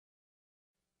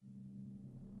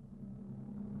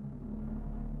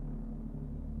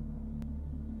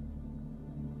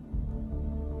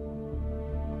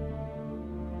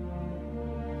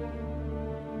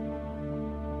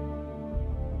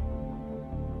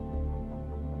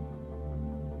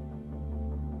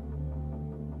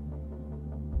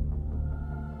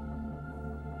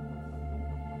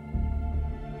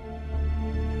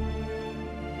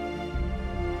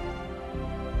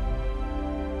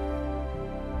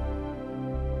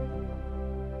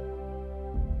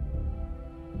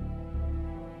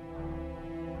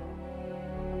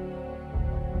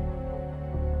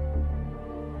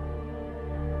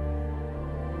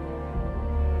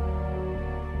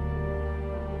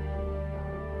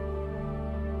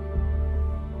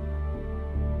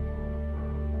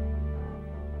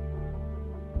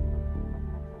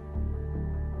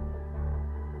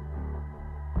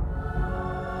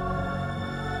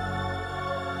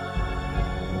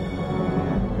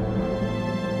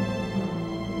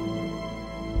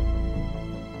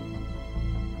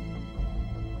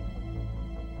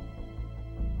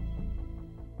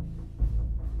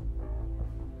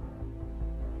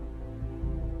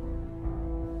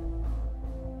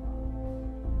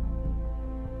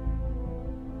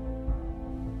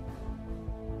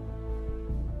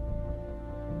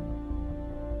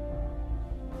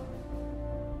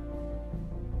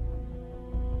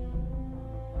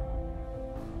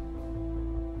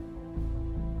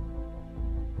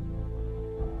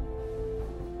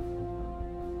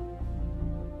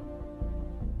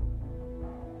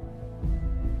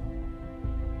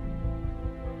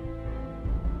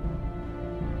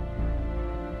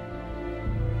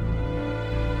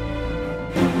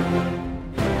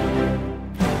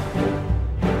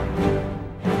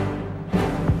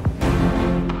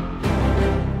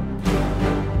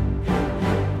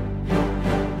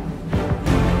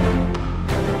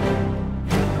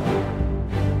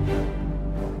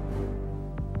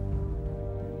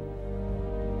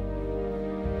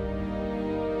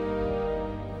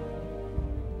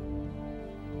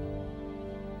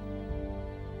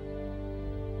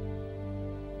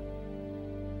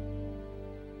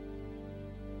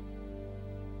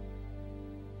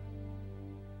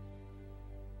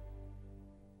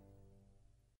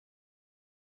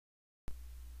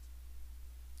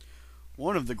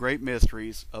One of the great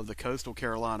mysteries of the coastal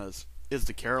Carolinas is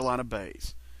the Carolina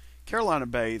Bays. Carolina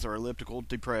Bays are elliptical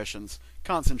depressions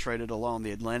concentrated along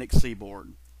the Atlantic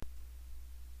seaboard.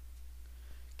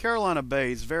 Carolina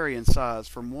Bays vary in size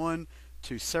from 1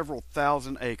 to several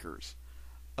thousand acres.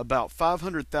 About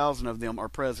 500,000 of them are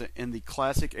present in the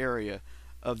classic area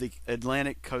of the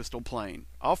Atlantic coastal plain,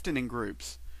 often in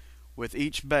groups, with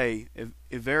each bay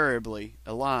invariably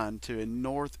aligned to a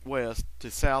northwest to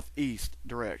southeast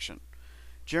direction.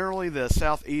 Generally, the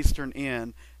southeastern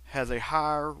end has a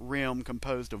higher rim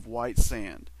composed of white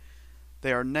sand.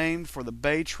 They are named for the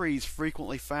bay trees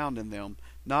frequently found in them,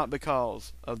 not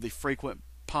because of the frequent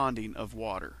ponding of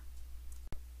water.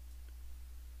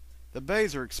 The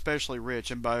bays are especially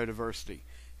rich in biodiversity,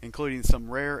 including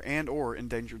some rare and/or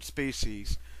endangered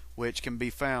species which can be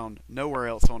found nowhere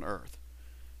else on Earth.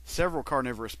 Several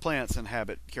carnivorous plants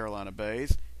inhabit Carolina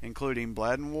Bays, including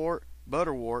bladdenwort,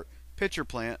 butterwort, pitcher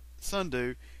plant,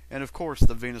 sundew, and of course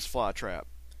the Venus flytrap.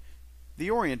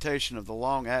 The orientation of the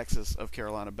long axis of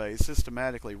Carolina Bays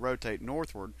systematically rotate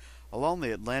northward along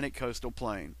the Atlantic coastal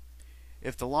plain.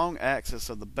 If the long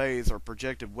axis of the bays are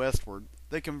projected westward,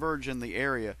 they converge in the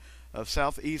area of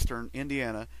southeastern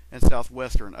Indiana and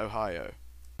southwestern Ohio.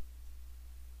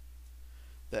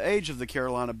 The age of the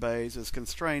Carolina Bays is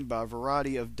constrained by a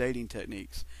variety of dating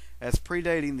techniques, as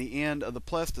predating the end of the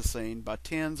Pleistocene by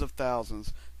tens of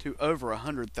thousands to over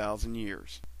 100,000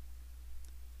 years.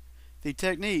 The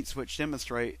techniques which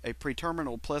demonstrate a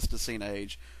preterminal Pleistocene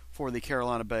age for the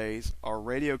Carolina Bays are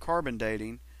radiocarbon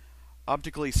dating,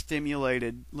 optically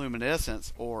stimulated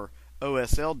luminescence or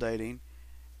OSL dating,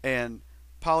 and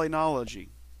palynology.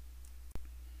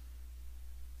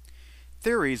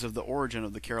 Theories of the origin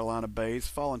of the Carolina Bays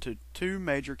fall into two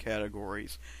major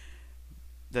categories: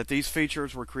 that these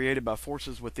features were created by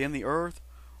forces within the Earth,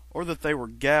 or that they were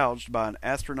gouged by an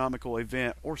astronomical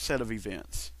event or set of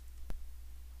events.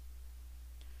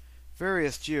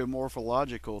 Various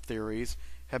geomorphological theories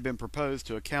have been proposed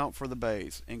to account for the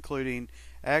bays, including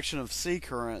action of sea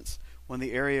currents when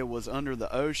the area was under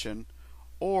the ocean,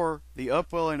 or the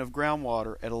upwelling of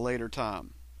groundwater at a later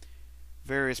time.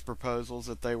 Various proposals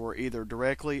that they were either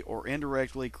directly or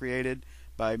indirectly created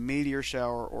by a meteor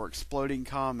shower or exploding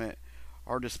comet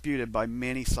are disputed by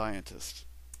many scientists.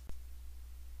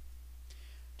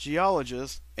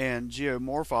 Geologists and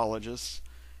geomorphologists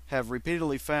have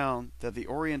repeatedly found that the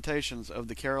orientations of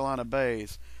the Carolina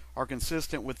Bays are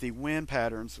consistent with the wind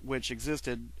patterns which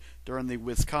existed during the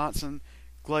Wisconsin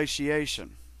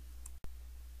glaciation.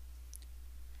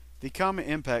 The comet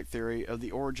impact theory of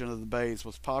the origin of the bays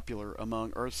was popular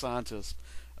among Earth scientists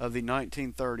of the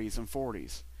 1930s and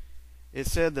 40s. It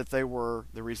said that they were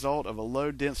the result of a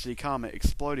low-density comet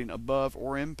exploding above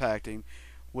or impacting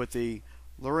with the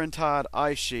Laurentide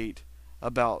ice sheet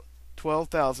about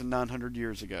 12,900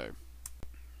 years ago.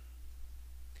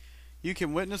 You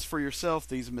can witness for yourself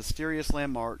these mysterious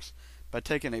landmarks by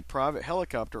taking a private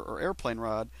helicopter or airplane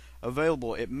ride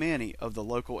available at many of the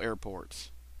local airports.